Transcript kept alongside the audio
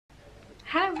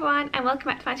Hello everyone and welcome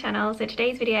back to my channel. So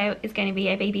today's video is going to be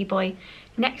a baby boy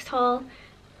next haul.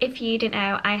 If you didn't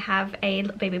know, I have a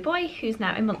little baby boy who's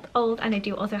now a month old, and I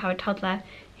do also have a toddler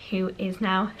who is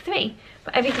now 3.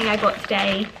 But everything I bought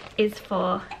today is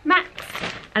for Max,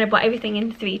 and I bought everything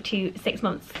in 3 to 6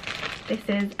 months. This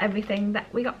is everything that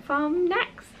we got from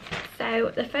Next.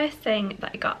 So the first thing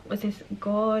that I got was this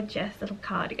gorgeous little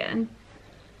cardigan.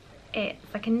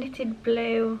 It's like a knitted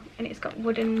blue and it's got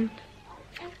wooden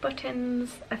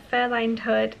buttons, a fur-lined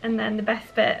hood, and then the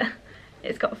best bit,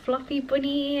 it's got fluffy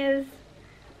bunny ears.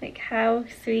 Like, how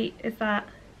sweet is that?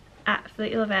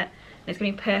 Absolutely love it. And it's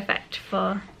going to be perfect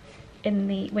for in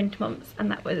the winter months, and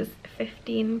that was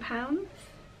 £15.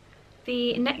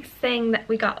 The next thing that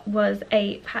we got was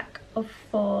a pack of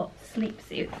 4 sleep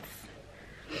suits.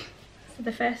 So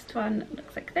the first one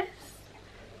looks like this,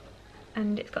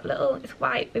 and it's got it's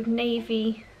white with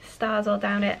navy stars all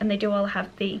down it, and they do all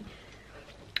have the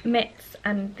mitts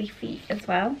and the feet as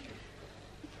well.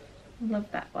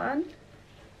 Love that one.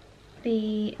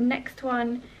 The next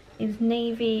one is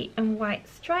navy and white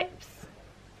stripes,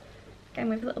 again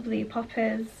with little blue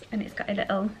poppers, and it's got a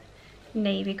little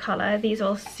navy collar. These are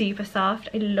all super soft.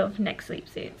 I love Next sleep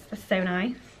suits, they're so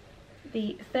nice.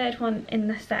 The third one in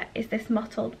the set is this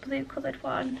mottled blue coloured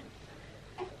one.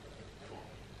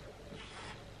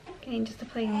 Again, just a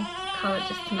plain collar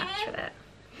just to match with it.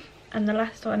 And the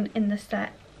last one in the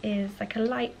set is like a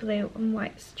light blue and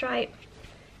white stripe,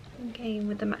 again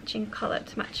with the matching collar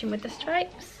to match in with the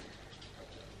stripes.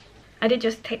 I did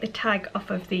just take the tag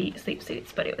off of the sleep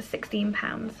suits, but it was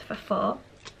 £16 for 4.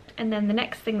 And then the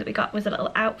next thing that we got was a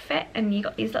little outfit, and you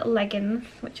got these little leggings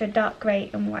which are dark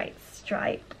grey and white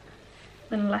stripe,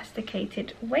 an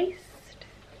elasticated waist,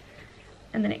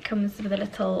 and then it comes with a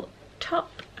little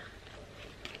top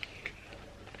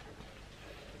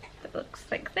that looks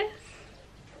like this.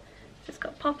 It's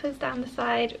got poppers down the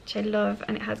side, which I love,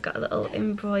 and it has got a little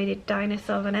embroidered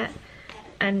dinosaur on it.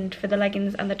 And for the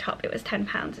leggings and the top it was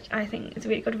 £10, which I think is a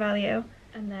really good value.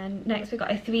 And then next we got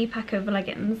a 3-pack of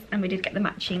leggings, and we did get the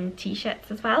matching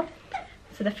t-shirts as well.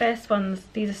 So the first ones,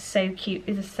 these are so cute,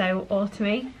 these are so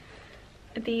autumny.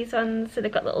 These ones, so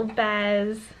they've got little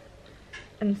bears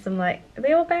and some like, are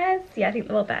they all bears? Yeah, I think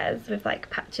they're all bears with like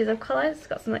patches of colours.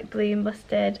 Got some like blue and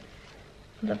mustard.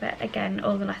 Love it. Again,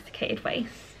 all elasticated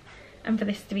waist. And for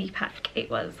this 3-pack it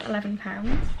was £11.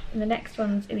 And the next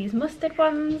ones are these mustard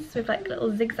ones with like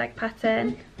little zigzag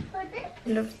pattern.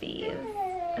 Love these.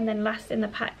 And then last in the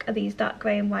pack are these dark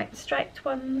grey and white striped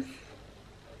ones.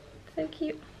 So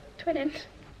cute. Twinning.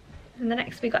 And the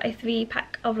next we got a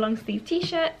 3-pack of long sleeve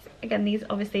t-shirts. Again, these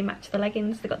obviously match the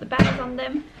leggings. They've got the bears on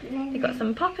them. They've got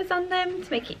some poppers on them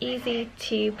to make it easy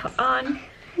to put on.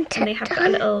 And they have got a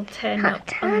little turn up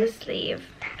on the sleeve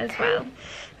as well.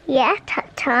 Yeah,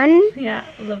 ton. Yeah,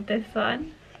 love this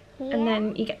one. Yeah. And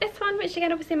then you get this one, which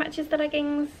again obviously matches the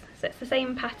leggings. So it's the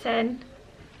same pattern.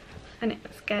 And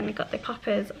it's again got the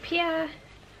poppers up here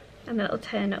and the little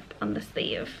turn up on the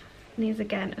sleeve. And these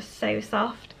again are so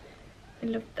soft. I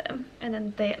love them. And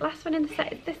then the last one in the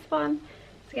set is this one.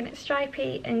 So again, it's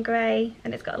stripy and grey,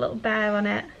 and it's got a little bear on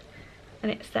it.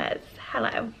 And it says,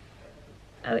 hello.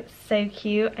 Oh, it's so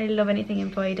cute. I love anything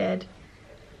embroidered.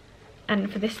 And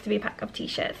for this 3-pack of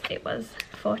t-shirts it was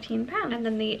 £14. And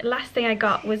then the last thing I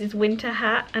got was this winter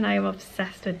hat, and I am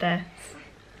obsessed with this.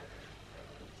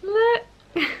 Look!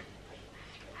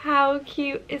 How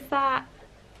cute is that?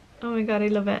 Oh my god, I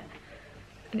love it.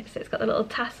 And it's got the little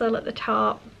tassel at the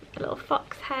top, a little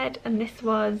fox head, and this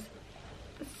was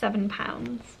 £7,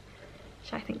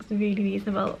 which I think is really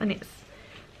reasonable, and it's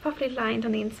properly lined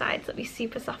on the inside, so it'll be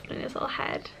super soft on his little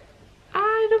head.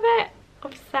 I love it!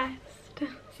 Obsessed. So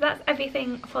that's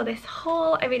everything for this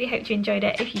haul. I really hope you enjoyed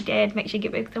it. If you did, make sure you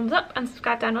give it a big thumbs up and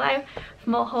subscribe down below for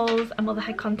more hauls and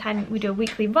motherhood content. We do a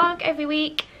weekly vlog every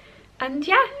week. And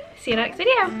yeah, see you in the next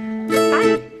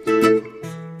video. Bye!